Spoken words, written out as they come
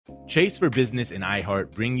Chase for Business and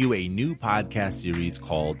iHeart bring you a new podcast series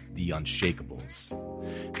called The Unshakables.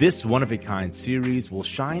 This one-of-a-kind series will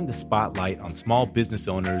shine the spotlight on small business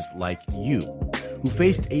owners like you, who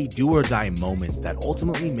faced a do-or-die moment that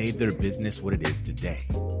ultimately made their business what it is today.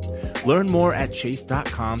 Learn more at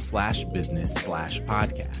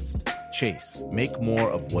chase.com/business/podcast. Chase, make more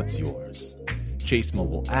of what's yours. Chase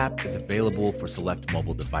mobile app is available for select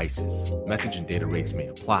mobile devices. Message and data rates may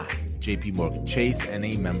apply. JP Morgan Chase,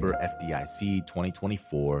 N.A. member FDIC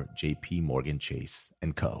 2024, JP Morgan Chase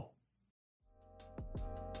 & Co.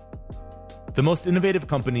 The most innovative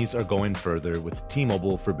companies are going further with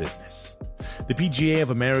T-Mobile for Business. The PGA of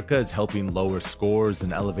America is helping lower scores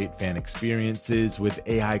and elevate fan experiences with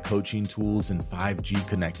AI coaching tools and 5G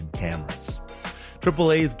connected cameras.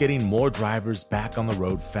 AAA is getting more drivers back on the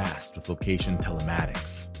road fast with location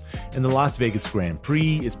telematics. And the Las Vegas Grand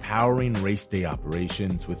Prix is powering race day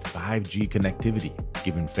operations with 5G connectivity,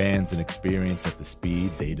 giving fans an experience at the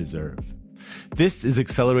speed they deserve. This is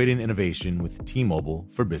accelerating innovation with T-Mobile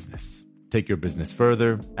for Business. Take your business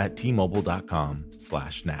further at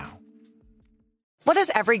T-Mobile.com/now. What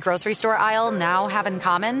does every grocery store aisle now have in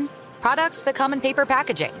common? Products that come in paper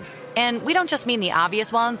packaging. And we don't just mean the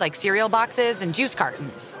obvious ones like cereal boxes and juice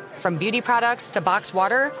cartons. From beauty products to boxed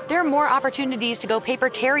water, there are more opportunities to go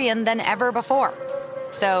papertarian than ever before.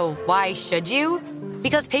 So why should you?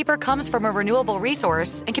 Because paper comes from a renewable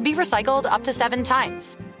resource and can be recycled up to 7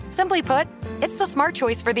 times. Simply put, it's the smart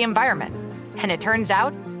choice for the environment. And it turns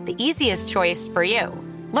out, the easiest choice for you.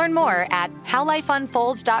 Learn more at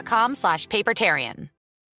howlifeunfolds.com/papertarian.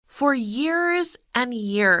 For years and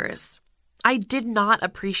years, I did not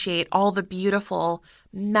appreciate all the beautiful,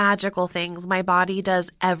 magical things my body does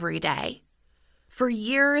every day. For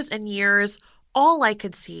years and years, all I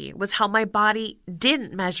could see was how my body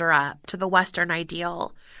didn't measure up to the Western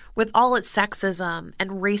ideal, with all its sexism and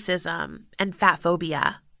racism and fat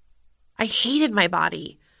phobia. I hated my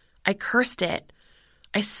body. I cursed it.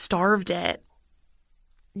 I starved it.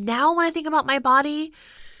 Now when I think about my body,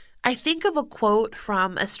 I think of a quote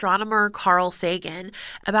from astronomer Carl Sagan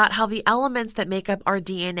about how the elements that make up our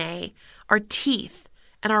DNA, our teeth,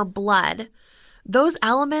 and our blood, those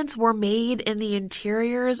elements were made in the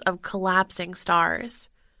interiors of collapsing stars.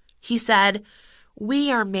 He said,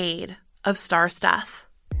 "We are made of star stuff."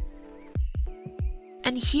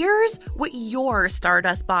 And here's what your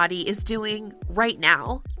stardust body is doing right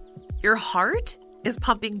now. Your heart is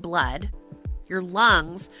pumping blood. Your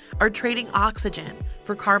lungs are trading oxygen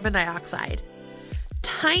for carbon dioxide.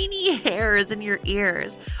 Tiny hairs in your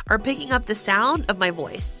ears are picking up the sound of my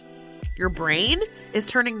voice. Your brain is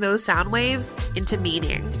turning those sound waves into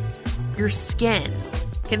meaning. Your skin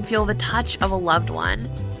can feel the touch of a loved one.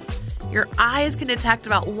 Your eyes can detect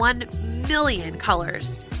about 1 million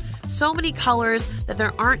colors. So many colors that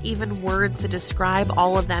there aren't even words to describe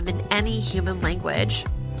all of them in any human language.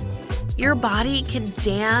 Your body can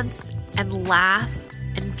dance and laugh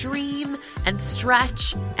and dream and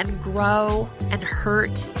stretch and grow and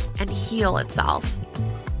hurt and heal itself.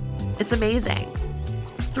 It's amazing.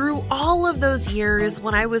 Through all of those years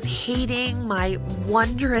when I was hating my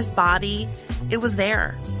wondrous body, it was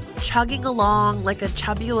there, chugging along like a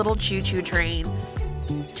chubby little choo-choo train,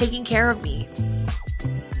 taking care of me.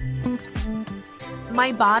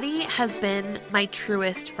 My body has been my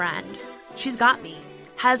truest friend. She's got me,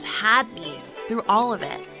 has had me through all of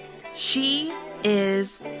it. She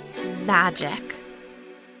is magic.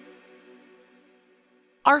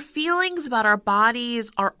 Our feelings about our bodies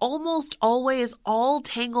are almost always all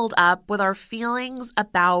tangled up with our feelings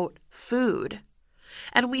about food.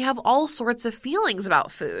 And we have all sorts of feelings about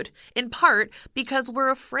food, in part because we're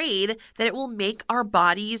afraid that it will make our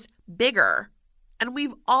bodies bigger. And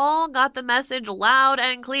we've all got the message loud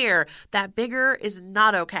and clear that bigger is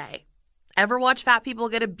not okay. Ever watch fat people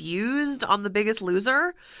get abused on The Biggest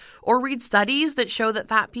Loser? Or read studies that show that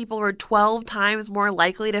fat people are 12 times more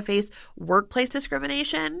likely to face workplace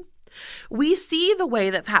discrimination? We see the way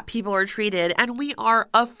that fat people are treated, and we are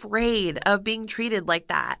afraid of being treated like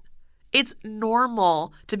that. It's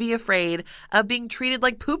normal to be afraid of being treated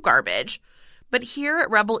like poop garbage. But here at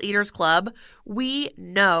Rebel Eaters Club, we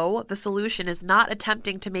know the solution is not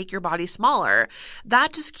attempting to make your body smaller.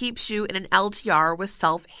 That just keeps you in an LTR with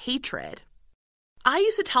self-hatred. I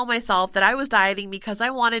used to tell myself that I was dieting because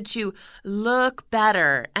I wanted to look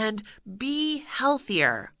better and be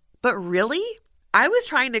healthier. But really, I was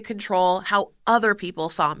trying to control how other people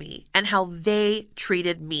saw me and how they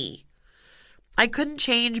treated me. I couldn't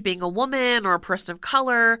change being a woman or a person of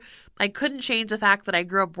color. I couldn't change the fact that I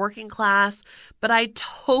grew up working class, but I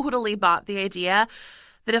totally bought the idea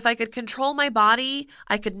that if I could control my body,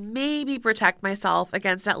 I could maybe protect myself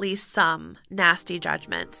against at least some nasty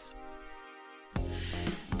judgments.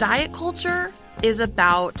 Diet culture is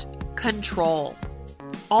about control,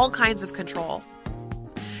 all kinds of control.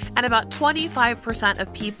 And about 25%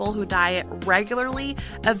 of people who diet regularly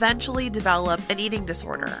eventually develop an eating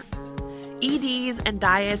disorder. EDs and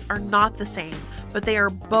diets are not the same, but they are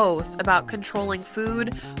both about controlling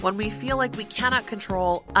food when we feel like we cannot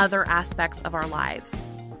control other aspects of our lives.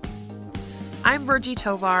 I'm Virgie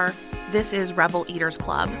Tovar. This is Rebel Eaters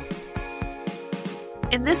Club.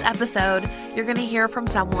 In this episode, you're going to hear from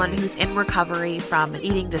someone who's in recovery from an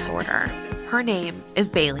eating disorder. Her name is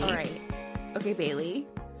Bayley. All right. Okay, Bayley.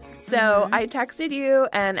 So I texted you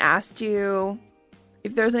and asked you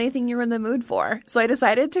if there's anything you were in the mood for. So I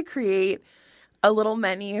decided to create a little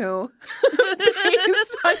menu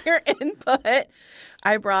based on your input.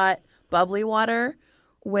 I brought bubbly water,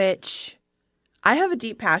 which I have a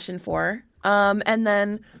deep passion for, and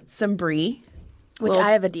then some brie. Which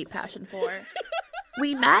I have a deep passion for.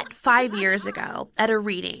 We met 5 years ago at a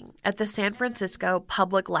reading at the San Francisco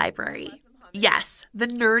Public Library. Yes, the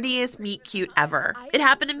nerdiest meet cute ever. It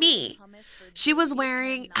happened to me. She was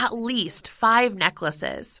wearing at least 5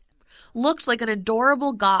 necklaces, looked like an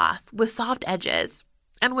adorable goth with soft edges,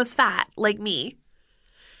 and was fat like me.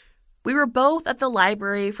 We were both at the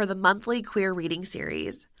library for the monthly queer reading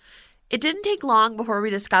series. It didn't take long before we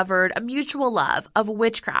discovered a mutual love of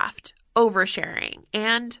witchcraft, oversharing,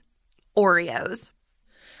 and Oreos.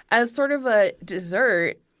 As sort of a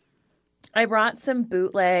dessert, I brought some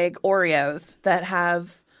bootleg Oreos that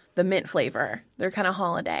have the mint flavor. They're kind of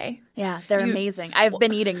holiday. Yeah, they're amazing. I've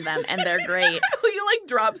been eting them, and they're great. You like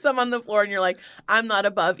drop some on the floor, and you're like, I'm not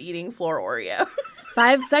above eating floor Oreos.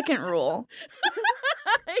 5-second rule.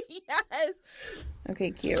 Yes.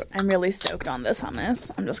 Okay, cute. I'm really stoked on this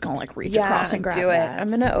hummus. I'm just going to reach across and grab do it. that. I'm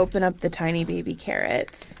going to open up the tiny baby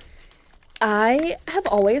carrots. I have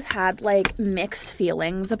always had mixed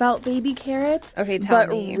feelings about baby carrots. Okay, tell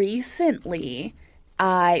me. But recently,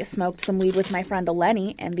 I smoked some weed with my friend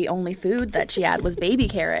Eleni, and the only food that she had was baby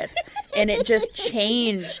carrots. And it just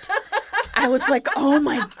changed. I was like, oh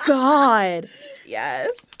my God. Yes.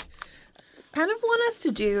 Kind of want us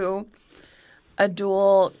to do a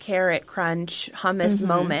dual carrot crunch hummus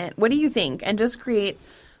moment. What do you think? And just create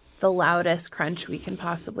the loudest crunch we can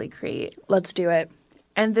possibly create. Let's do it.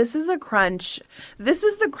 And this is a crunch. This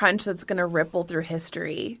is the crunch that's going to ripple through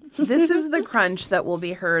history. This is the crunch that will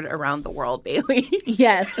be heard around the world, Bayley.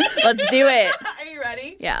 Yes. Let's do it. Are you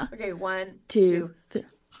ready? Yeah. Okay, 1, 2, 2.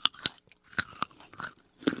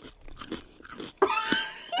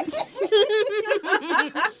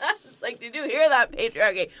 It's like, did you hear that,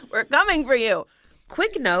 patriarchy? We're coming for you.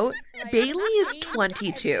 Quick note, Bayley is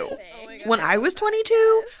 22. When I was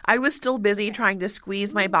 22, I was still busy trying to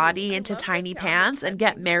squeeze my body into tiny pants and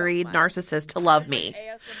get married narcissists to love me.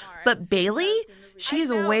 But Bayley, she's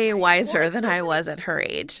way wiser than I was at her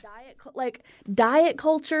age. Diet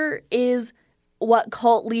culture is what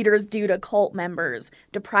cult leaders do to cult members,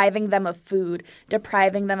 depriving them of food,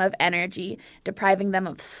 depriving them of energy, depriving them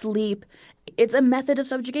of sleep. It's a method of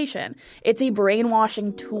subjugation. It's a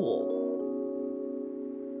brainwashing tool.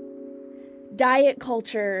 Diet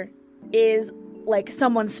culture is like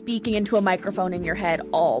someone speaking into a microphone in your head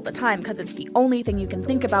all the time because it's the only thing you can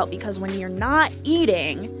think about, because when you're not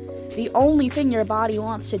eating, the only thing your body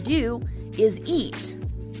wants to do is eat.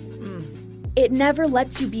 It never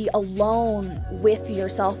lets you be alone with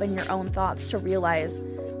yourself and your own thoughts to realize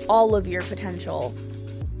all of your potential.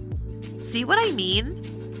 See what I mean?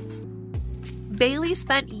 Bayley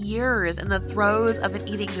spent years in the throes of an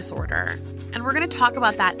eating disorder, and we're going to talk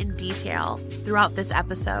about that in detail throughout this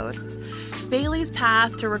episode. Bayley's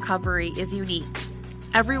path to recovery is unique.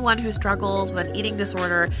 Everyone who struggles with an eating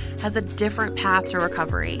disorder has a different path to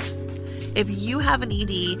recovery. If you have an ED,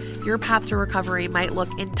 your path to recovery might look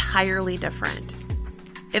entirely different.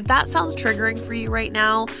 If that sounds triggering for you right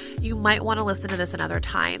now, you might want to listen to this another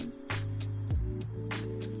time.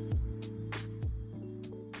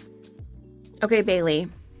 Okay, Bayley,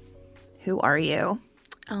 who are you?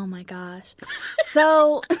 Oh my gosh.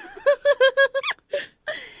 So,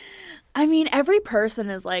 I mean, every person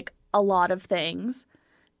is a lot of things.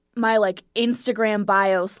 My Instagram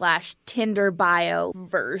bio / Tinder bio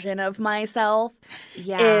version of myself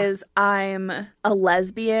is I'm a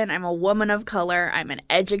lesbian, I'm a woman of color, I'm an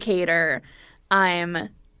educator,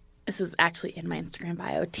 this is actually in my Instagram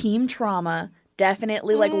bio, team trauma,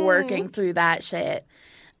 definitely working through that shit.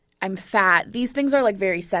 I'm fat. These things are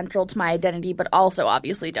very central to my identity, but also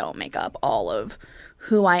obviously don't make up all of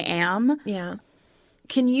who I am. Yeah.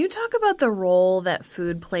 Can you talk about the role that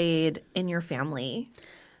food played in your family?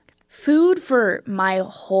 food for my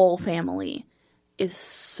whole family is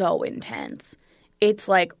so intense. It's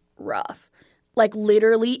like rough. Like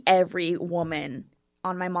literally every woman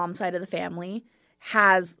on my mom's side of the family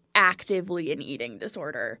has actively an eating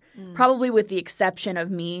disorder, probably with the exception of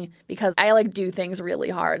me, because I like do things really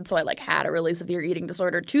hard. So I like had a really severe eating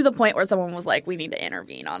disorder to the point where someone was like, we need to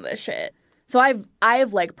intervene on this shit. So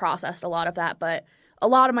I've like processed a lot of that, but a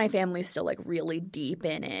lot of my family's still like really deep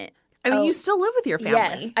in it. I mean, you still live with your family.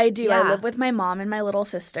 Yes, I do. Yeah. I live with my mom and my little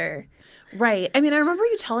sister. Right. I mean, I remember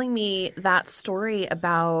you telling me that story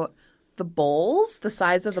about the bowls, the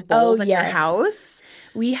size of the bowls in your house.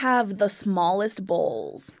 We have the smallest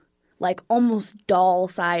bowls, like almost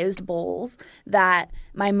doll-sized bowls that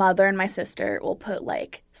my mother and my sister will put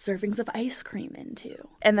like servings of ice cream into.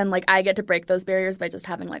 And then like I get to break those barriers by just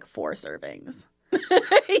having like 4 servings.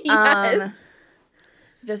 Yes.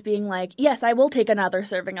 Just being like, yes, I will take another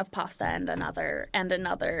serving of pasta and another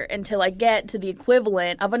until I get to the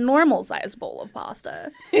equivalent of a normal-sized bowl of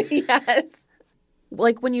pasta. Yes.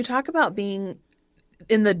 Like when you talk about being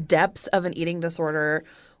in the depths of an eating disorder,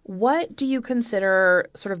 what do you consider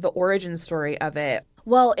sort of the origin story of it?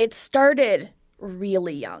 Well, it started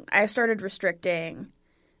really young. I started restricting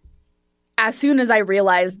as soon as I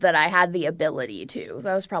realized that I had the ability to.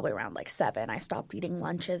 That was probably around like 7. I stopped eating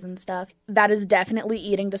lunches and stuff. That is definitely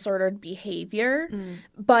eating disordered behavior,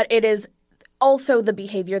 but it is also the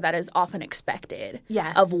behavior that is often expected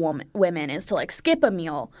of women is to like skip a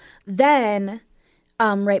meal. Then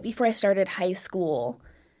right before I started high school,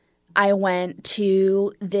 I went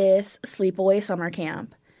to this sleepaway summer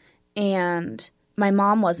camp, and my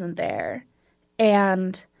mom wasn't there.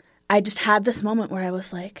 And I just had this moment where I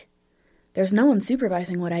was like, there's no one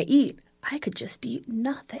supervising what I eat. I could just eat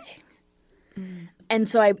nothing. And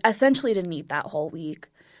so I essentially didn't eat that whole week.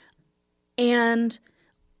 And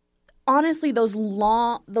honestly, those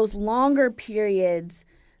longer periods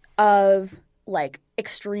of like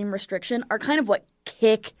extreme restriction are kind of what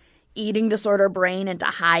kick eating disorder brain into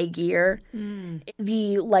high gear.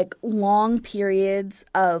 The like long periods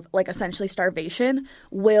of like essentially starvation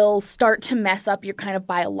will start to mess up your kind of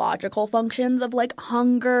biological functions of like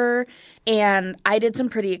hunger. And I did some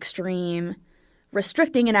pretty extreme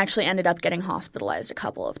restricting and actually ended up getting hospitalized a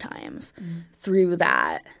couple of times through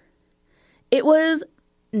that. It was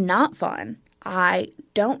not fun. I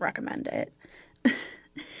don't recommend it.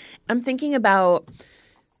 I'm thinking about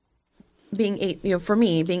being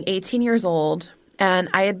 18 years old, and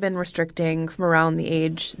I had been restricting from around the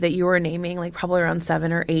age that you were naming, like probably around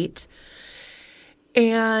 7 or 8.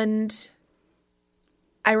 And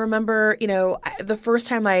I remember, the first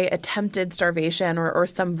time I attempted starvation or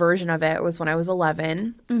some version of it was when I was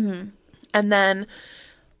 11. And then,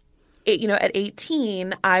 at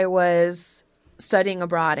 18, I was studying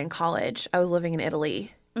abroad in college. I was living in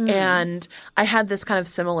Italy. And I had this kind of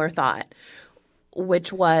similar thought,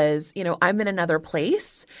 which was, I'm in another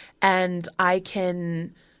place and I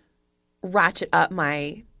can ratchet up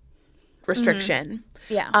my restriction.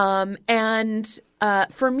 And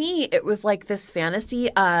for me, it was like this fantasy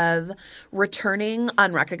of returning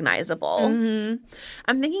unrecognizable. I'm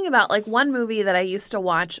thinking about like one movie that I used to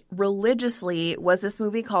watch religiously was this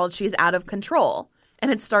movie called She's Out of Control. And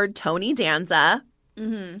it starred Tony Danza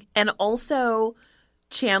and also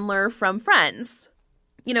Chandler from Friends.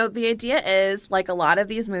 The idea is, like a lot of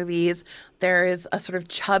these movies, there is a sort of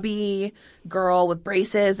chubby girl with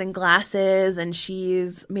braces and glasses, and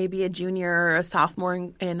she's maybe a junior or a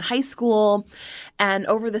sophomore in high school. And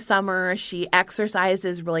over the summer, she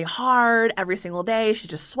exercises really hard every single day.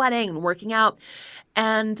 She's just sweating and working out.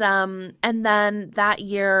 And then that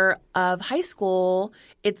year of high school,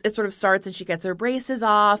 it sort of starts, and she gets her braces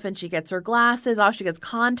off, and she gets her glasses off, she gets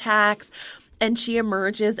contacts, and she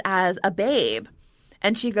emerges as a babe.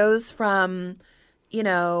 And she goes from,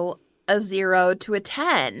 a 0 to a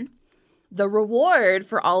 10. The reward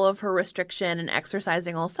for all of her restriction and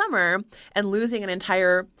exercising all summer and losing an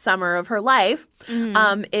entire summer of her life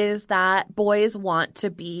is that boys want to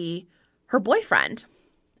be her boyfriend.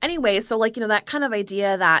 Anyway, so that kind of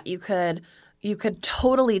idea that you could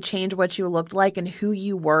totally change what you looked like and who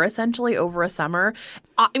you were essentially over a summer.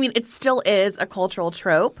 I mean, it still is a cultural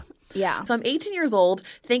trope. Yeah. So I'm 18 years old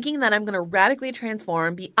thinking that I'm going to radically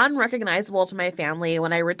transform, be unrecognizable to my family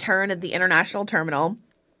when I return at the international terminal.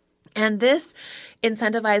 And this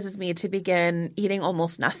incentivizes me to begin eating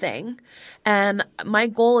almost nothing. And my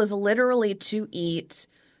goal is literally to eat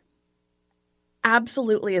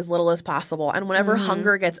absolutely as little as possible. And whenever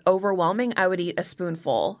hunger gets overwhelming, I would eat a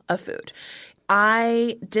spoonful of food.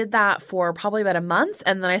 I did that for probably about a month,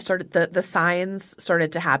 and then I started the signs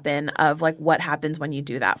started to happen of like what happens when you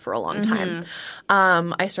do that for a long time.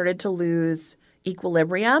 I started to lose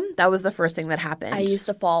equilibrium. That was the first thing that happened. I used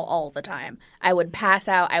to fall all the time. I would pass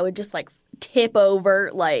out. I would just like tip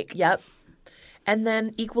over like. Yep. And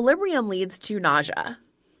then equilibrium leads to nausea.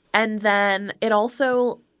 And then it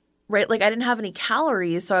also, right, like I didn't have any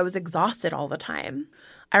calories, so I was exhausted all the time.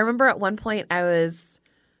 I remember at one point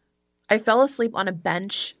I fell asleep on a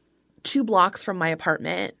bench 2 blocks from my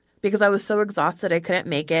apartment because I was so exhausted I couldn't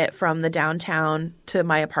make it from the downtown to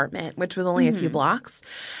my apartment, which was only a few blocks.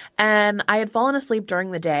 And I had fallen asleep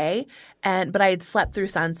during the day, but I had slept through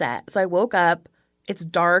sunset. So I woke up. It's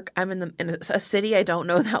dark. I'm in a city I don't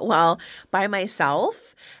know that well by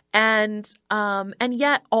myself. And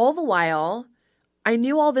yet all the while, I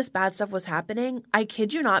knew all this bad stuff was happening. I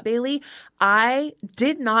kid you not, Bayley. I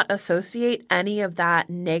did not associate any of that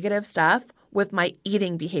negative stuff with my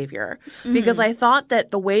eating behavior because I thought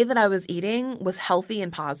that the way that I was eating was healthy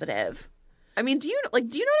and positive. I mean, do you know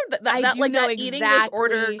that eating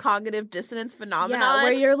disorder cognitive dissonance phenomenon? Yeah,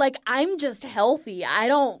 where you're like, I'm just healthy. I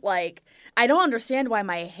don't understand why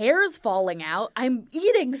my hair's falling out. I'm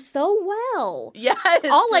eating so well. Yes.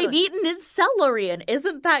 All I've eaten is celery, and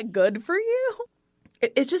isn't that good for you?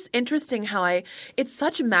 It's just interesting how it's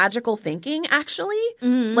such magical thinking, actually.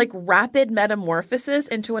 Like rapid metamorphosis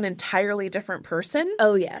into an entirely different person.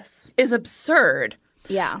 Oh, yes. Is absurd.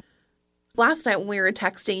 Yeah. Last night when we were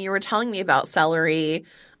texting, you were telling me about celery.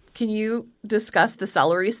 Can you discuss the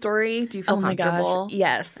celery story? Do you feel comfortable? Gosh.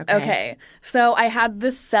 Yes. Okay. So I had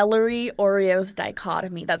this celery Oreos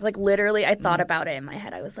dichotomy. That's like literally, I thought about it in my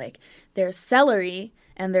head. I was like, there's celery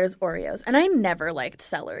and there's Oreos. And I never liked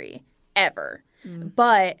celery, ever.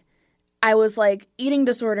 But I was like, eating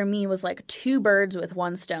disorder me was like 2 birds with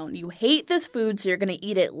 1 stone. You hate this food, so you're going to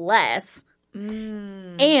eat it less.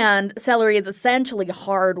 And celery is essentially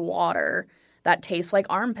hard water that tastes like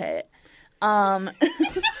armpit. Yes.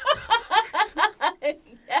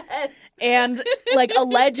 And like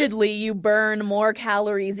allegedly you burn more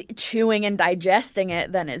calories chewing and digesting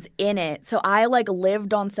it than is in it. So I like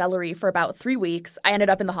lived on celery for about 3 weeks. I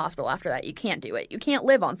ended up in the hospital after that. You can't do it. You can't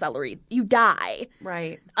live on celery. You die.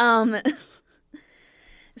 Right.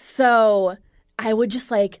 So I would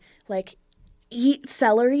just like eat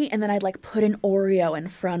celery, and then I'd like put an Oreo in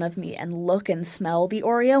front of me and look and smell the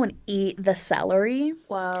Oreo and eat the celery.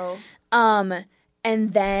 Whoa. And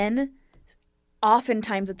then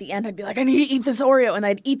oftentimes at the end I'd be like, I need to eat this Oreo, and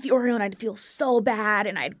I'd eat the Oreo and I'd feel so bad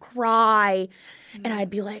and I'd cry and I'd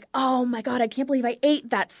be like, oh my God, I can't believe I ate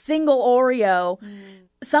that single Oreo.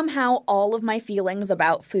 Somehow all of my feelings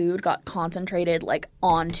about food got concentrated like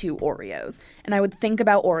onto Oreos, and I would think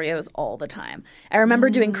about Oreos all the time. I remember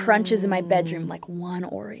doing crunches in my bedroom, like 1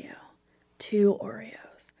 Oreo, 2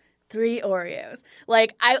 Oreos, 3 Oreos.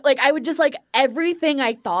 I would just like everything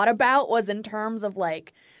I thought about was in terms of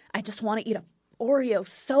like, I just want to eat a Oreo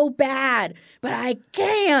so bad, but I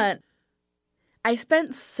can't. I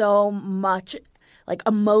spent so much like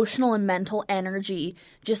emotional and mental energy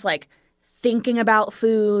just like thinking about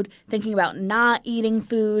food, thinking about not eating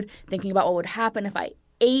food, thinking about what would happen if I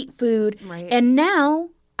ate food. Right. And now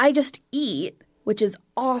I just eat, which is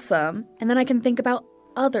awesome, and then I can think about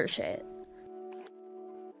other shit.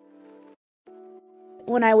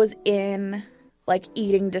 When I was in like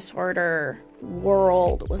eating disorder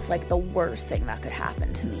world was like the worst thing that could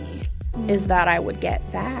happen to me is that I would get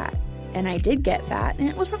fat. And I did get fat, and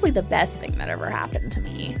it was probably the best thing that ever happened to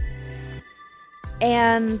me.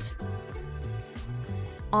 And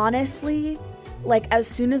honestly, like as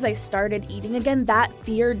soon as I started eating again, that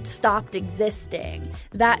fear stopped existing.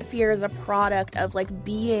 That fear is a product of like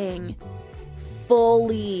being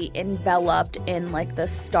fully enveloped in like the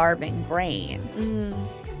starving brain.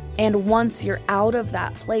 And once you're out of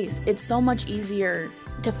that place, it's so much easier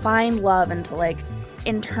to find love and to like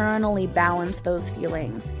internally balance those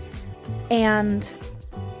feelings. And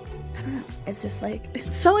I don't know, it's just like,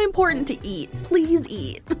 it's so important to eat. Please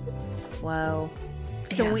eat. Whoa.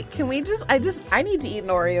 Can we just I need to eat an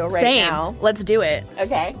Oreo right Same. now. Let's do it.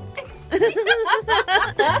 Okay.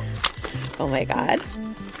 Oh my God.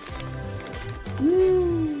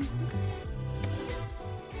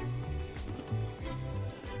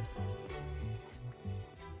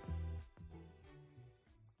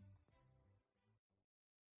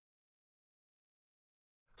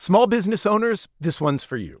 Small business owners, this one's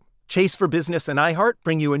for you. Chase for Business and iHeart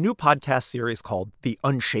bring you a new podcast series called The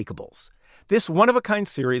Unshakables. This one-of-a-kind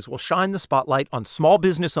series will shine the spotlight on small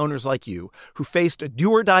business owners like you who faced a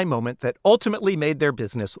do-or-die moment that ultimately made their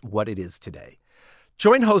business what it is today.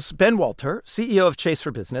 Join hosts Ben Walter, CEO of Chase for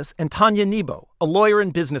Business, and Tanya Nebo, a lawyer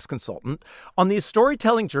and business consultant, on these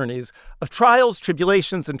storytelling journeys of trials,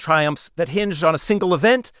 tribulations, and triumphs that hinged on a single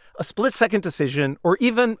event, a split-second decision, or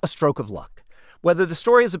even a stroke of luck. Whether the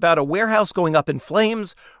story is about a warehouse going up in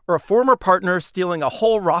flames or a former partner stealing a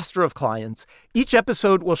whole roster of clients, each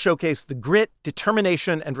episode will showcase the grit,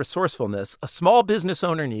 determination, and resourcefulness a small business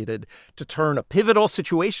owner needed to turn a pivotal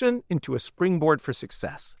situation into a springboard for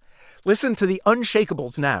success. Listen to The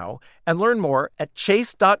Unshakables now and learn more at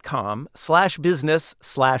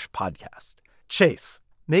chase.com/business/podcast. Chase,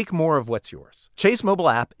 make more of what's yours. Chase mobile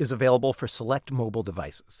app is available for select mobile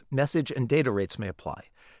devices. Message and data rates may apply.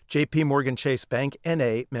 JP Morgan Chase Bank,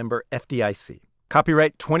 N.A., member FDIC.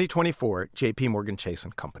 Copyright 2024, JP Morgan Chase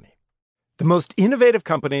 & Company. The most innovative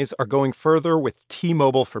companies are going further with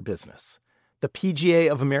T-Mobile for Business. The PGA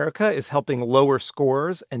of America is helping lower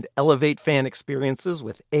scores and elevate fan experiences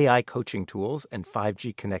with AI coaching tools and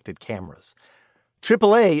 5G connected cameras.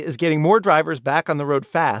 AAA is getting more drivers back on the road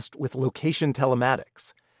fast with location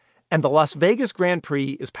telematics. And the Las Vegas Grand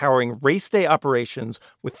Prix is powering race day operations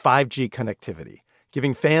with 5G connectivity,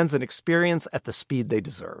 giving fans an experience at the speed they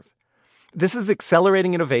deserve. This is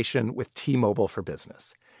accelerating innovation with T-Mobile for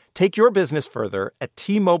Business. Take your business further at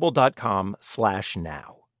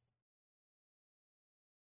T-Mobile.com/now.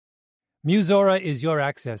 Musora is your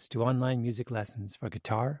access to online music lessons for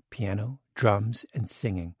guitar, piano, drums, and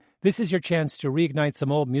singing. This is your chance to reignite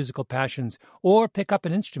some old musical passions or pick up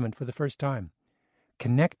an instrument for the first time.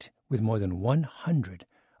 Connect with more than 100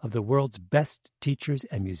 of the world's best teachers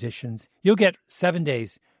and musicians. You'll get 7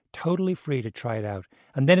 days totally free to try it out,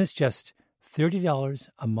 and then it's just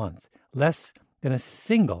 $30 a month, less than a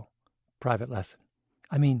single private lesson.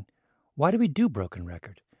 I mean, why do we do Broken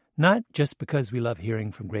Record? Not just because we love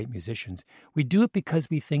hearing from great musicians. We do it because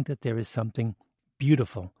we think that there is something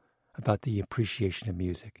beautiful about the appreciation of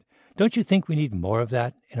music. Don't you think we need more of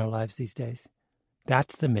that in our lives these days?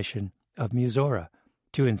 That's the mission of Musora,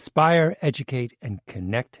 to inspire, educate, and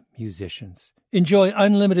connect musicians. Enjoy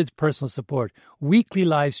unlimited personal support, weekly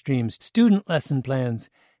live streams, student lesson plans.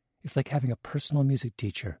 It's like having a personal music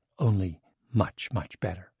teacher, only much, much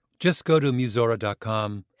better. Just go to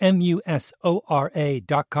Musora.com,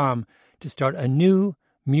 Musora.com, to start a new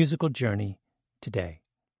musical journey today.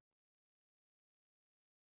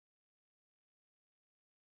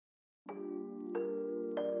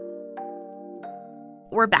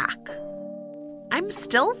 We're back. I'm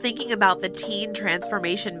still thinking about the teen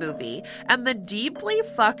transformation movie and the deeply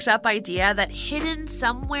fucked up idea that hidden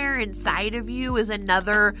somewhere inside of you is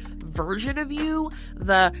another version of you,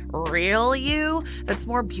 the real you, that's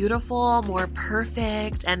more beautiful, more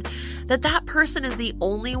perfect, and that person is the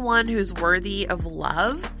only one who's worthy of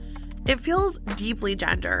love. It feels deeply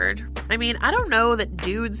gendered. I mean, I don't know that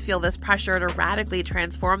dudes feel this pressure to radically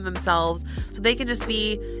transform themselves so they can just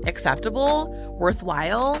be acceptable,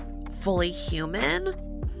 worthwhile, fully human.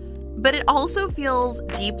 But it also feels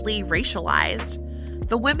deeply racialized.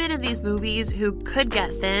 The women in these movies who could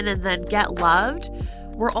get thin and then get loved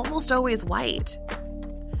were almost always white.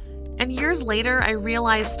 And years later, I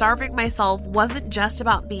realized starving myself wasn't just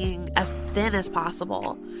about being as thin as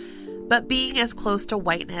possible, but being as close to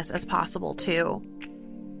whiteness as possible too.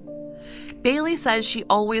 Bayley says she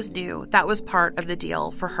always knew that was part of the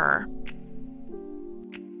deal for her.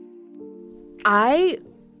 I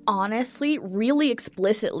honestly really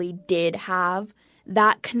explicitly did have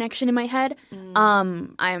that connection in my head.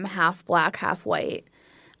 I'm half black, half white.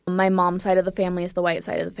 My mom's side of the family is the white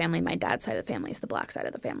side of the family. My dad's side of the family is the black side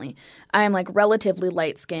of the family. I'm like relatively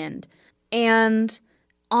light-skinned. And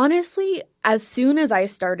honestly, as soon as I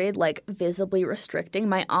started like visibly restricting,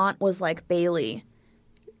 my aunt was like, Bayley,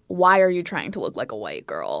 why are you trying to look like a white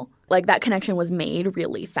girl? Like that connection was made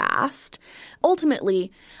really fast.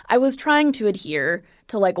 Ultimately, I was trying to adhere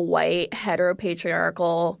to like white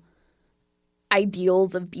heteropatriarchal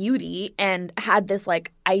ideals of beauty and had this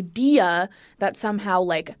like idea that somehow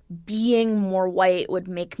like being more white would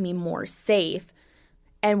make me more safe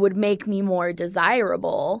and would make me more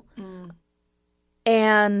desirable.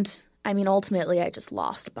 And I mean, ultimately, I just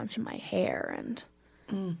lost a bunch of my hair and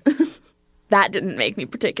that didn't make me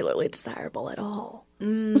particularly desirable at all.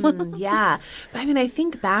 Yeah. But I mean, I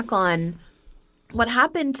think back on what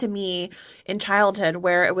happened to me in childhood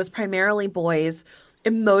where it was primarily boys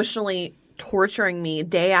emotionally torturing me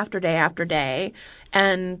day after day after day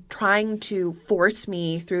and trying to force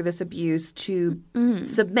me through this abuse to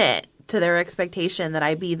submit to their expectation that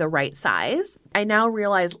I be the right size. I now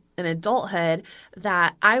realize in adulthood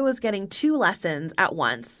that I was getting two lessons at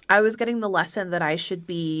once. I was getting the lesson that I should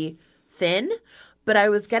be thin, But I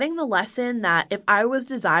was getting the lesson that if I was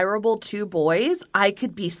desirable to boys, I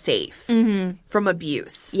could be safe from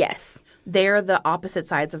abuse. Yes. They're the opposite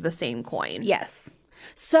sides of the same coin. Yes.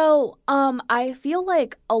 So I feel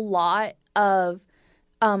like a lot of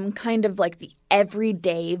kind of like the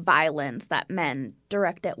everyday violence that men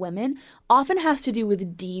direct at women often has to do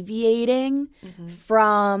with deviating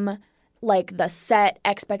from like the set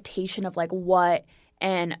expectation of like what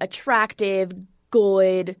an attractive,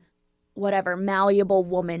 good, whatever, malleable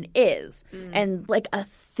woman is. And like a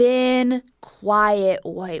thin, quiet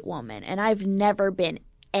white woman. And I've never been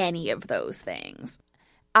any of those things.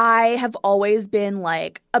 I have always been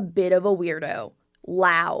like a bit of a weirdo,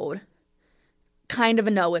 loud, kind of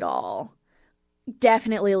a know-it-all,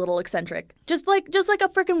 definitely a little eccentric, just like a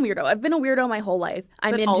freaking weirdo. I've been a weirdo my whole life.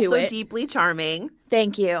 I'm into also it. Deeply charming.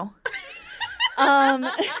 Thank you.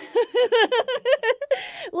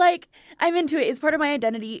 Like, I'm into it. It's part of my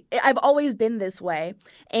identity. I've always been this way.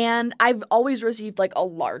 And I've always received, like, a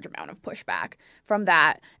large amount of pushback from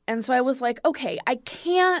that. And so I was like, okay,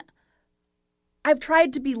 I've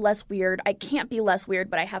tried to be less weird. I can't be less weird,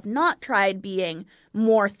 but I have not tried being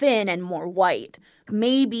more thin and more white.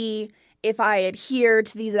 Maybe if I adhere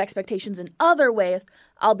to these expectations in other ways,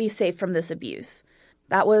 I'll be safe from this abuse.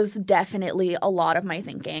 That was definitely a lot of my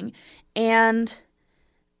thinking. And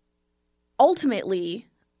ultimately,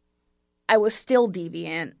 I was still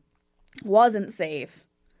deviant, wasn't safe,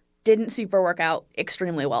 didn't super work out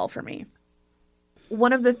extremely well for me.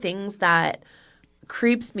 One of the things that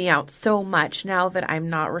creeps me out so much now that I'm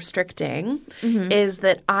not restricting is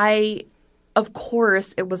that of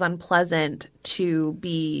course, it was unpleasant to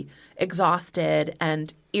be exhausted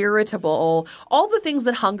and irritable, all the things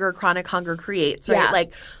that chronic hunger creates, right? Yeah.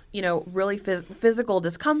 Like, really physical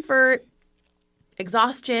discomfort,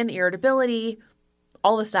 exhaustion, irritability,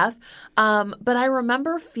 all the stuff. But I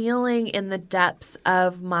remember feeling in the depths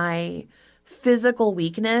of my physical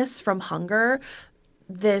weakness from hunger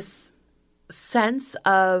this sense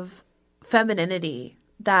of femininity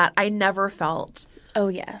that I never felt. Oh,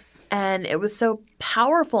 yes. And it was so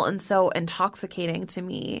powerful and so intoxicating to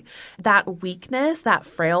me. That weakness, that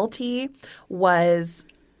frailty was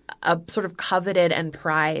a sort of coveted and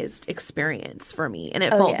prized experience for me. And it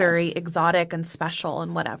felt very exotic and special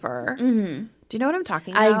and whatever. Do you know what I'm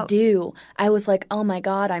talking about? I do. I was like, oh my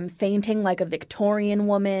God, I'm fainting like a Victorian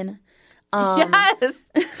woman.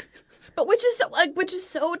 Yes. But which is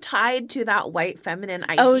so tied to that white feminine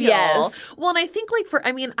ideal. Oh, yes. Well, and I think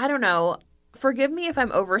I don't know. Forgive me if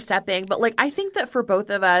I'm overstepping, but I think that for both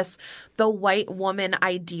of us, the white woman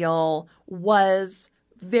ideal was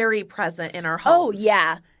very present in our homes. Oh,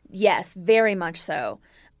 yeah. Yes, very much so.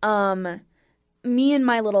 Me and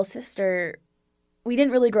my little sister, we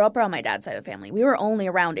didn't really grow up around my dad's side of the family. We were only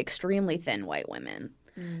around extremely thin white women.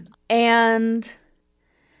 And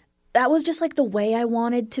that was just like the way I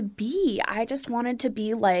wanted to be. I just wanted to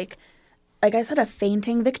be like I said, a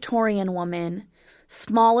fainting Victorian woman,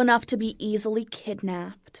 small enough to be easily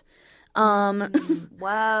kidnapped. Whoa.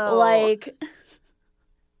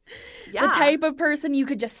 The type of person you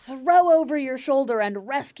could just throw over your shoulder and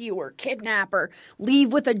rescue or kidnap or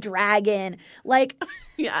leave with a dragon.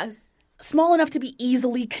 Yes. Small enough to be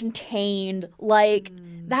easily contained.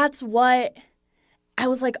 That's what I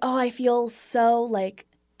was like, oh, I feel so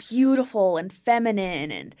beautiful and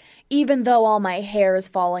feminine. And even though all my hair is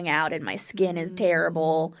falling out and my skin is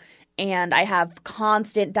terrible and I have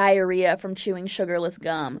constant diarrhea from chewing sugarless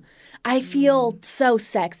gum, I feel so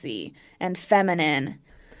sexy and feminine.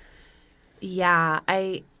 Yeah,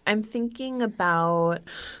 I'm thinking about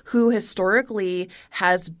who historically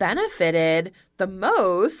has benefited the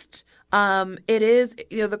most. It is,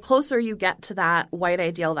 the closer you get to that white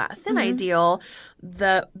ideal, that thin ideal,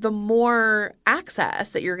 the more access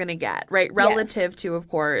that you're going to get, right? Relative to, of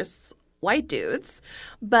course, white dudes.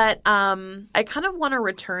 But I kind of want to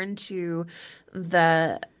return to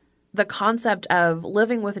the concept of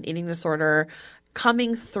living with an eating disorder,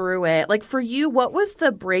 coming through it. For you, what was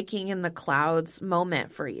the breaking in the clouds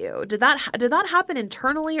moment for you? Did that happen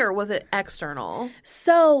internally or was it external?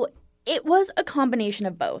 So it was a combination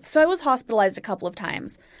of both. So I was hospitalized a couple of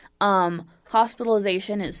times.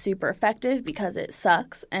 Hospitalization is super effective because it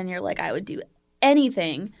sucks and you're like, I would do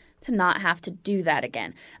anything to not have to do that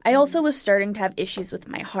again. I also was starting to have issues with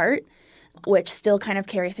my heart, which still kind of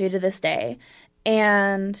carry through to this day.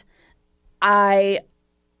 And I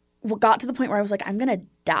got to the point where I was like, I'm going to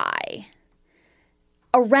die.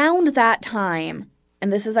 Around that time,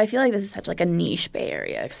 and I feel like this is such a niche Bay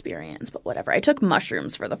Area experience, but whatever. I took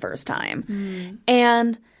mushrooms for the first time.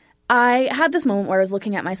 And I had this moment where I was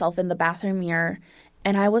looking at myself in the bathroom mirror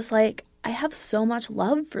and I was like, I have so much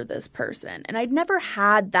love for this person. And I'd never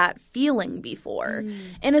had that feeling before.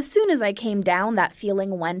 And as soon as I came down, that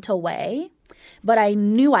feeling went away. But I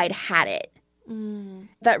knew I'd had it.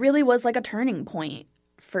 That really was like a turning point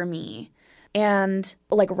for me. And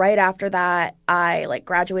like right after that, I like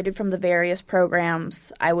graduated from the various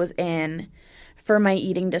programs I was in for my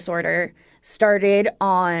eating disorder, started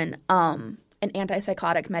on an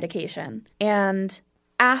antipsychotic medication. And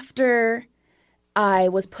after I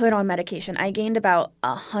was put on medication, I gained about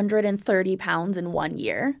 130 pounds in 1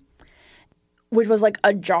 year, which was like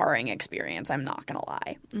a jarring experience, I'm not going to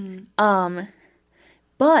lie.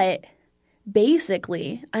 But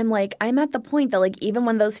basically, I'm at the point that like even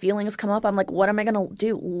when those feelings come up, I'm like, what am I going to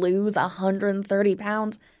do? Lose 130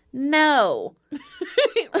 pounds? No.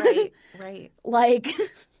 Right. Like,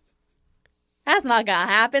 that's not going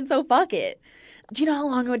to happen, so fuck it. Do you know how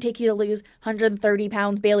long it would take you to lose 130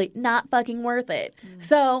 pounds, Bailey? Not fucking worth it.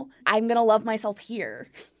 So I'm going to love myself here.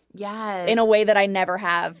 Yes. In a way that I never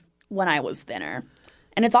have when I was thinner.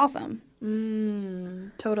 And it's awesome.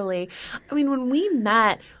 Totally. I mean, when we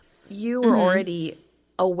met, you were already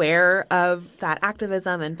aware of fat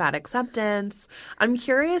activism and fat acceptance. I'm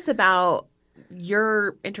curious about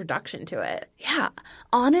your introduction to it. Yeah.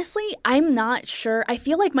 Honestly, I'm not sure. I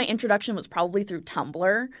feel like my introduction was probably through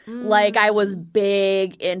Tumblr. Like I was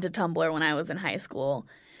big into Tumblr when I was in high school.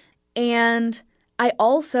 And I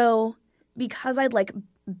also, because I'd like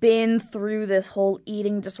been through this whole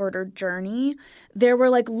eating disorder journey, there were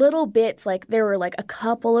like little bits, like there were like a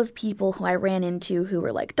couple of people who I ran into who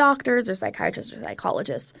were like doctors or psychiatrists or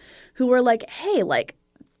psychologists who were like, hey, like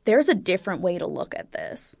there's a different way to look at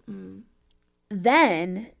this.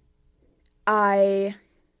 Then I,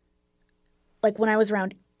 like when I was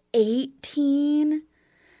around 18,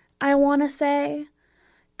 I want to say,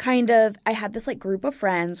 I had this like group of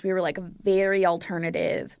friends. We were like very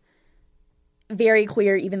alternative, very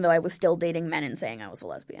queer, even though I was still dating men and saying I was a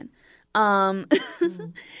lesbian. And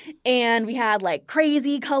we had like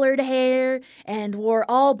crazy colored hair and wore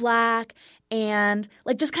all black and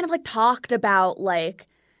like just kind of like talked about like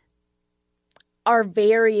our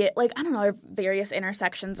various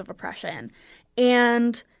intersections of oppression.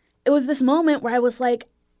 And it was this moment where I was like,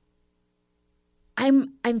 I'm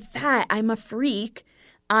fat, I'm a freak,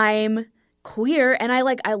 I'm queer, and I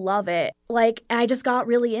love it. Like, I just got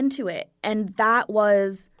really into it. And that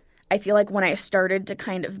was, I feel like, when I started to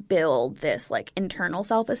kind of build this like internal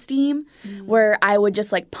self-esteem where I would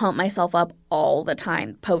just like pump myself up all the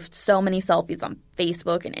time, post so many selfies on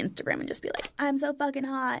Facebook and Instagram and just be like, I'm so fucking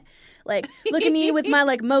hot. Like, look at me with my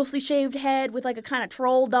like mostly shaved head with like a kind of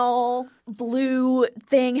troll doll blue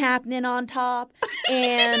thing happening on top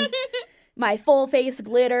and my full face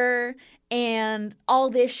glitter and all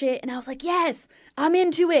this shit. And I was like, yes, I'm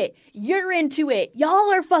into it. You're into it.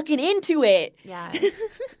 Y'all are fucking into it. Yes,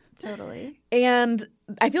 totally. And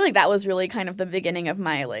I feel like that was really kind of the beginning of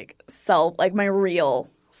my like my real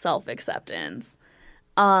self-acceptance.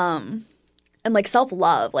 And like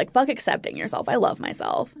self-love, like fuck accepting yourself. I love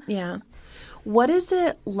myself. Yeah. What is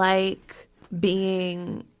it like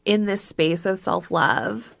being in this space of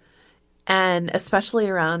self-love and especially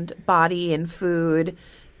around body and food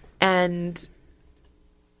and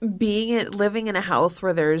living in a house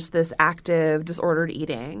where there's this active disordered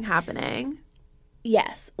eating happening?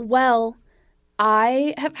 Yes. Well,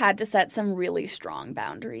 I have had to set some really strong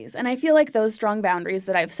boundaries. And I feel like those strong boundaries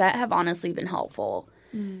that I've set have honestly been helpful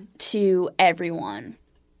to everyone.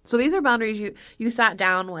 So these are boundaries you sat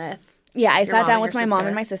down with. Yeah, I sat down with my mom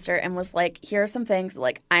and my sister and was like, here are some things that,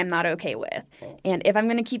 like, I'm not okay with. And if I'm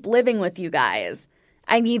going to keep living with you guys,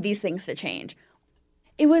 I need these things to change.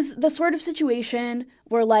 It was the sort of situation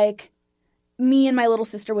where, like, me and my little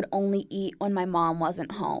sister would only eat when my mom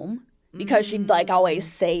wasn't home because she'd, like, always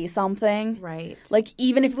say something. Right. Like,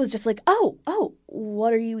 even if it was just like, oh,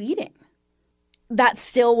 what are you eating? That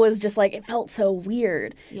still was just, like, it felt so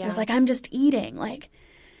weird. Yeah. It was like, I'm just eating, like...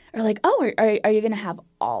 Or like, oh, are you going to have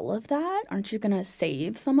all of that? Aren't you going to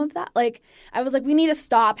save some of that? Like, I was like, we need to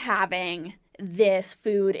stop having this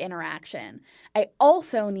food interaction. I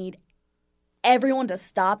also need everyone to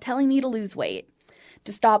stop telling me to lose weight,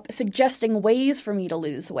 to stop suggesting ways for me to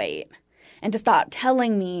lose weight, and to stop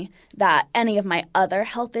telling me that any of my other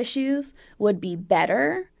health issues would be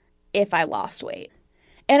better if I lost weight.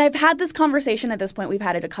 And I've had this conversation at this point. We've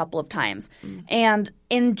had it a couple of times. And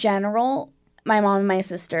in general... my mom and my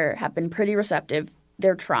sister have been pretty receptive.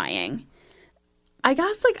 They're trying. I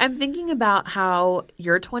guess, like, I'm thinking about how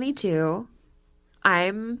you're 22,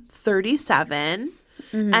 I'm 37,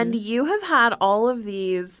 and you have had all of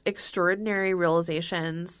these extraordinary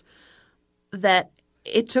realizations that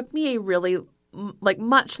it took me a really like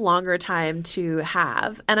much longer time to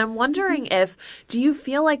have. And I'm wondering do you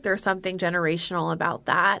feel like there's something generational about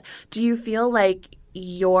that? Do you feel like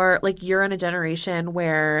you're in a generation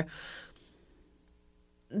where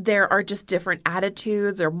there are just different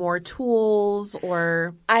attitudes or more tools?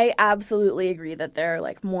 Or I absolutely agree that there are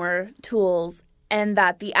like more tools, and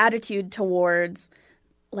that the attitude towards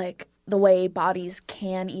like the way bodies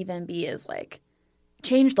can even be is like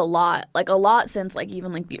changed a lot since like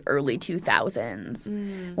even like the early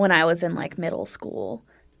 2000s when I was in like middle school.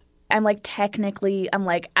 I'm like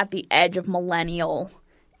at the edge of millennial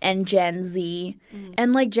and Gen Z.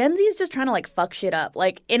 And like Gen Z is just trying to like fuck shit up,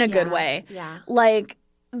 like in a good way. Yeah. Like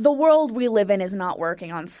the world we live in is not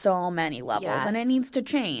working on so many levels, and it needs to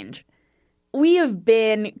change. We have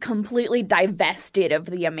been completely divested of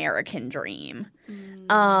the American dream.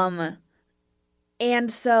 And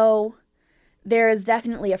so there is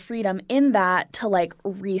definitely a freedom in that to like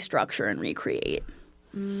restructure and recreate.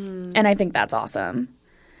 And I think that's awesome.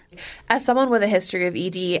 As someone with a history of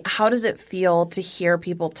ED, how does it feel to hear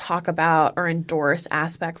people talk about or endorse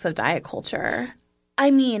aspects of diet culture?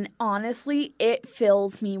 I mean, honestly, it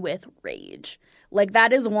fills me with rage. Like,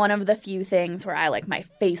 that is one of the few things where my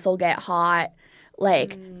face will get hot,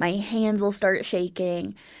 like, my hands will start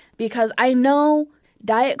shaking, because I know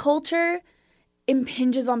diet culture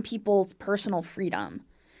impinges on people's personal freedom.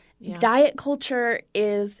 Yeah. Diet culture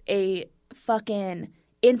is a fucking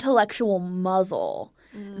intellectual muzzle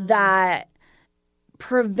that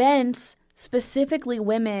prevents specifically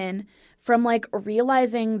women from, like,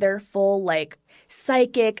 realizing their full, like,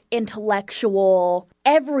 psychic, intellectual,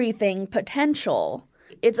 everything potential.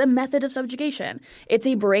 It's a method of subjugation. It's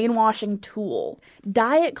a brainwashing tool.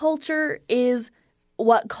 Diet culture is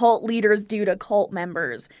what cult leaders do to cult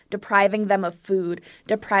members, depriving them of food,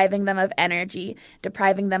 depriving them of energy,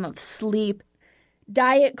 depriving them of sleep.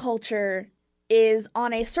 Diet culture is,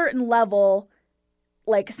 on a certain level,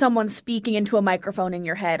 like someone speaking into a microphone in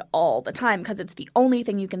your head all the time, because it's the only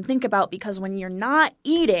thing you can think about, because when you're not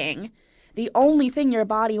eating, the only thing your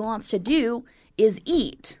body wants to do is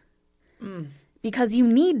eat. Because you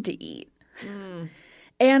need to eat.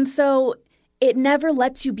 And so it never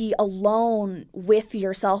lets you be alone with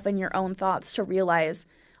yourself and your own thoughts to realize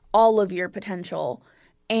all of your potential.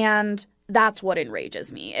 And that's what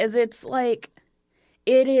enrages me, is it's like,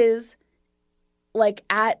 it is like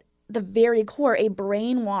at the very core a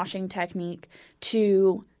brainwashing technique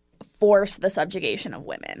to force the subjugation of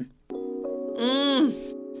women.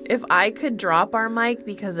 If I could drop our mic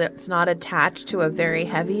because it's not attached to a very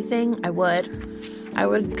heavy thing, I would. I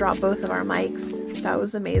would drop both of our mics. That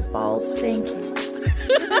was amazeballs. Thank you.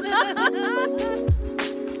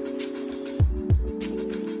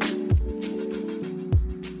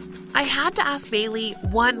 I had to ask Bayley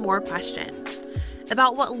one more question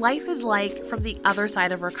about what life is like from the other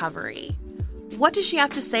side of recovery. What does she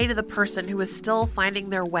have to say to the person who is still finding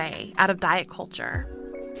their way out of diet culture?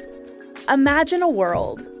 Imagine a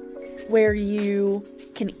world where you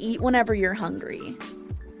can eat whenever you're hungry,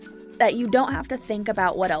 that you don't have to think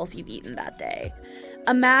about what else you've eaten that day.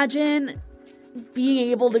 Imagine being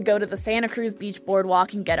able to go to the Santa Cruz Beach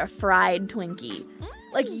Boardwalk and get a fried Twinkie.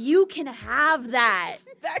 Like, you can have that.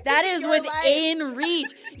 That is within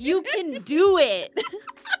reach. You can do it.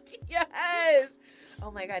 Yes.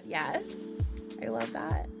 Oh my God, yes. I love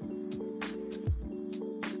that.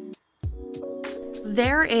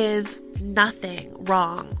 There is nothing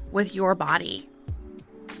wrong with your body.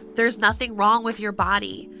 There's nothing wrong with your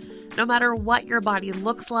body, no matter what your body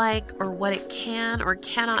looks like or what it can or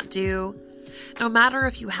cannot do. No matter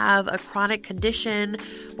if you have a chronic condition,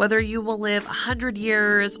 whether you will live 100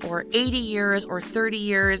 years or 80 years or 30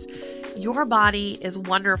 years, your body is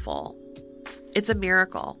wonderful. It's a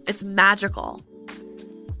miracle. It's magical.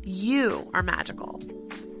 You are magical.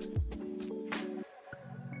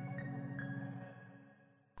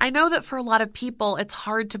 I know that for a lot of people, it's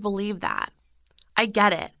hard to believe that. I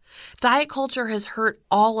get it. Diet culture has hurt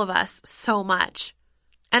all of us so much,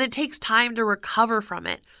 and it takes time to recover from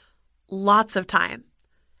it. Lots of time.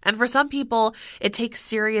 And for some people, it takes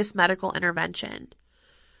serious medical intervention.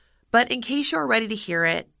 But in case you're ready to hear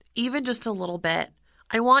it, even just a little bit,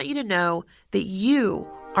 I want you to know that you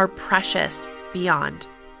are precious beyond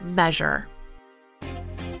measure.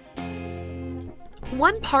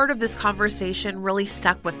 One part of this conversation really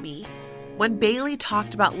stuck with me when Bayley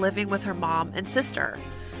talked about living with her mom and sister,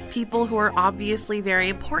 people who are obviously very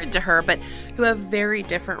important to her, but who have very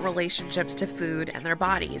different relationships to food and their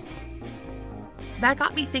bodies. That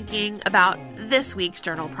got me thinking about this week's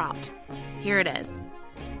journal prompt. Here it is.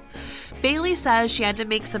 Bayley says she had to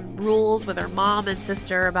make some rules with her mom and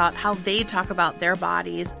sister about how they talk about their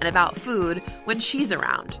bodies and about food when she's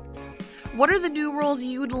around. What are the new rules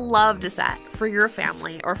you'd love to set for your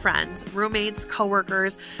family or friends, roommates,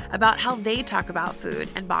 coworkers about how they talk about food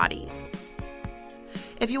and bodies?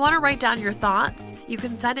 If you want to write down your thoughts, you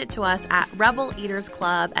can send it to us at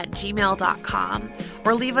rebeleatersclub@gmail.com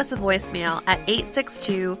or leave us a voicemail at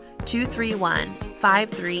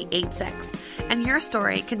 862-231-5386, and your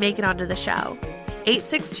story can make it onto the show.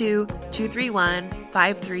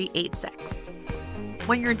 862-231-5386.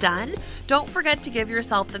 When you're done, don't forget to give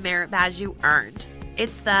yourself the merit badge you earned.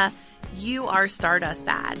 It's the You R Stardust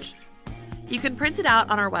badge. You can print it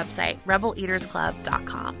out on our website,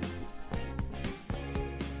 rebeleatersclub.com.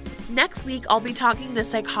 Next week, I'll be talking to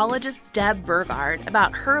psychologist Deb Burgard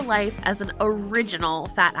about her life as an original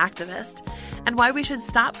fat activist and why we should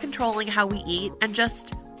stop controlling how we eat and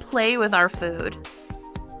just play with our food.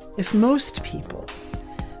 If most people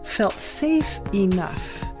felt safe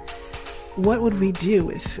enough, what would we do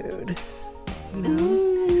with food? You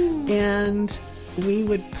know? And we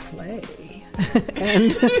would play.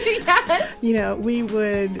 And, Yes. you know, we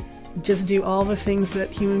would just do all the things that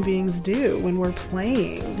human beings do when we're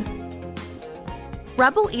playing.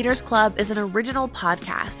 Rebel Eaters Club is an original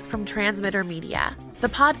podcast from Transmitter Media, the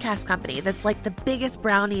podcast company that's like the biggest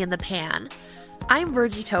brownie in the pan. I'm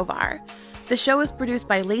Virgie Tovar. The show is produced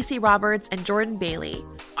by Lacey Roberts and Jordan Bayley.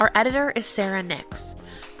 Our editor is Sarah Nix.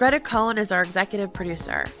 Greta Cohn is our executive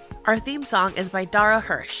producer. Our theme song is by Dara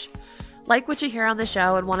Hirsch. Like what you hear on the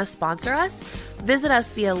show and want to sponsor us? Visit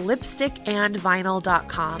us via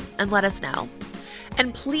lipstickandvinyl.com and let us know.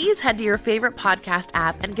 And please head to your favorite podcast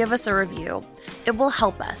app and give us a review. It will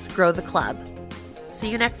help us grow the club. See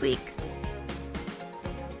you next week.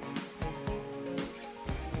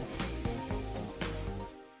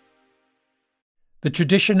 The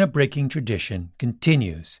tradition of breaking tradition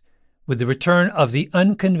continues with the return of the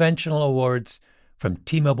Unconventional Awards from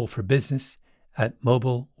T-Mobile for Business at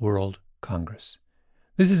Mobile World Congress.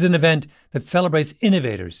 This is an event that celebrates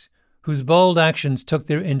innovators whose bold actions took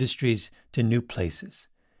their industries to new places.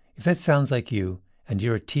 If that sounds like you and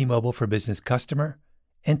you're a T-Mobile for Business customer,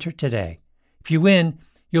 enter today. If you win,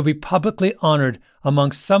 you'll be publicly honored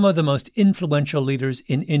amongst some of the most influential leaders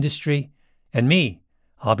in industry. And me,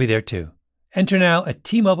 I'll be there too. Enter now at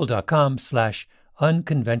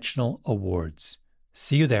T-Mobile.com/unconventional awards.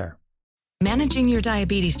 See you there. Managing your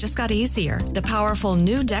diabetes just got easier. The powerful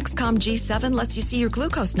new Dexcom G7 lets you see your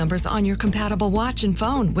glucose numbers on your compatible watch and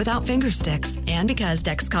phone without finger sticks. And because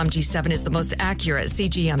Dexcom G7 is the most accurate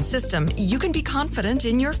CGM system, you can be confident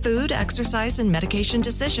in your food, exercise, and medication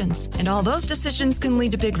decisions. And all those decisions can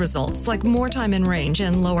lead to big results like more time in range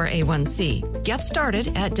and lower A1C. Get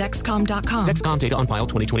started at Dexcom.com. Dexcom data on file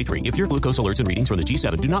 2023. If your glucose alerts and readings from the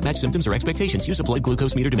G7 do not match symptoms or expectations, use a blood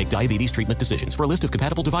glucose meter to make diabetes treatment decisions. For a list of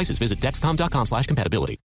compatible devices, visit Dexcom.com/compatibility.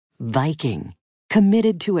 Viking,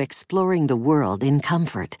 committed to exploring the world in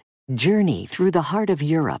comfort. Journey through the heart of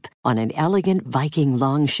Europe on an elegant Viking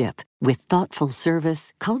longship with thoughtful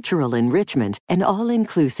service, cultural enrichment, and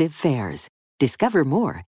all-inclusive fares. Discover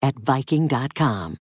more at Viking.com.